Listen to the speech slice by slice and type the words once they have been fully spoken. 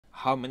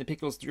How many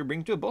pickles do you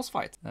bring to a boss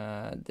fight?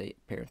 They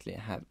apparently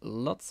have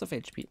lots of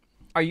HP.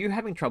 Are you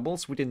having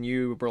troubles with the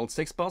new World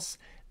 6 boss?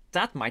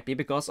 That might be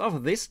because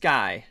of this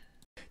guy.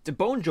 The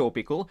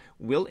BoneJoePickle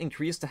will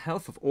increase the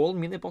health of all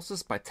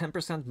mini-bosses by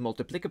 10%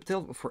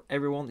 multiplicative for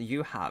everyone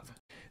you have.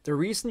 The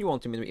reason you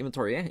want to minimize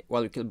inventory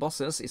while you kill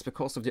bosses is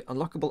because of the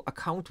unlockable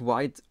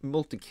account-wide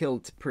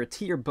multi-killed per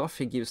tier buff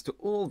he gives to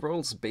all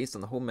rolls based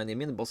on how many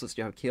mini-bosses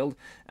you have killed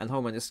and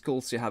how many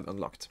skulls you have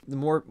unlocked. The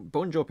more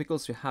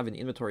BoneJoePickles you have in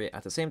inventory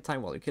at the same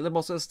time while you kill the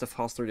bosses, the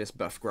faster this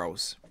buff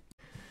grows.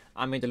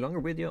 I made a longer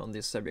video on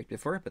this subject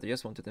before, but I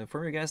just wanted to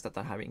inform you guys that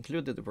I have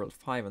included the World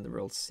 5 and the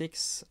World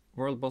 6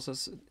 world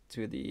bosses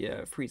to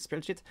the free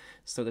spreadsheet,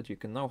 so that you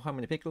can know how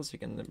many pickles you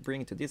can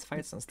bring to these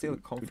fights and still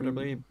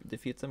comfortably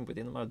defeat them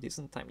within a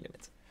decent time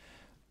limit.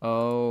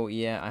 Oh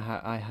yeah,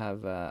 I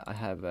have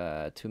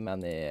too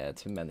many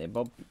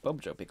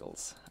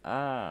BoneJoePickles.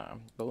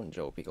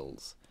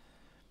 BoneJoePickles.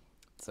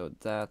 So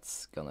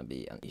that's gonna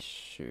be an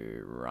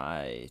issue,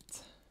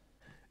 right?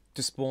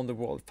 To spawn the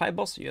World 5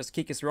 boss, you just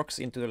kick his rocks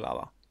into the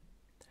lava.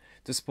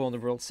 To spawn the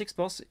World 6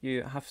 boss,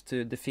 you have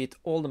to defeat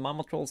all the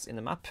mammoth trolls in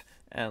the map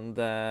and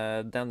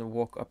then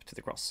walk up to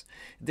the cross.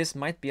 This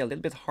might be a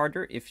little bit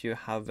harder if you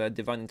have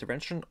Divine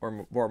Intervention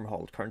or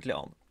Wormhole currently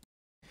on.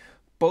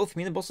 Both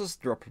mini-bosses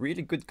drop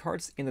really good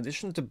cards in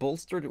addition to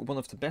bolster one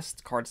of the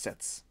best card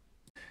sets.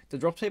 The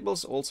drop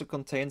tables also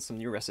contain some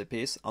new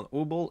recipes, an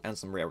opal and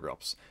some rare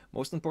drops.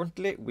 Most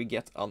importantly, we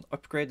get an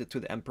upgrade to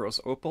the Emperor's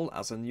Opal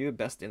as a new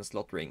best in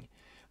slot ring.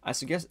 I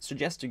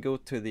suggest you go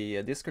to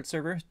the Discord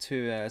server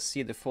to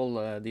see the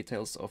full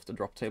details of the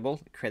drop table.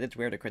 Credit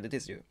where the credit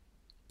is due.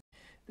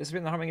 This has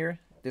been Harbinger.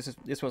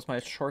 This was my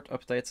short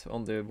update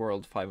on the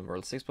World 5 and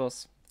World 6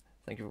 boss.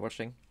 Thank you for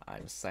watching.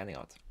 I'm signing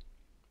out.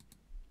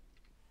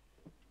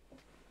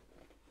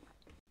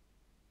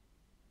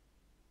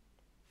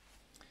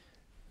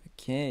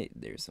 Okay,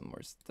 there's some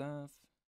more stuff.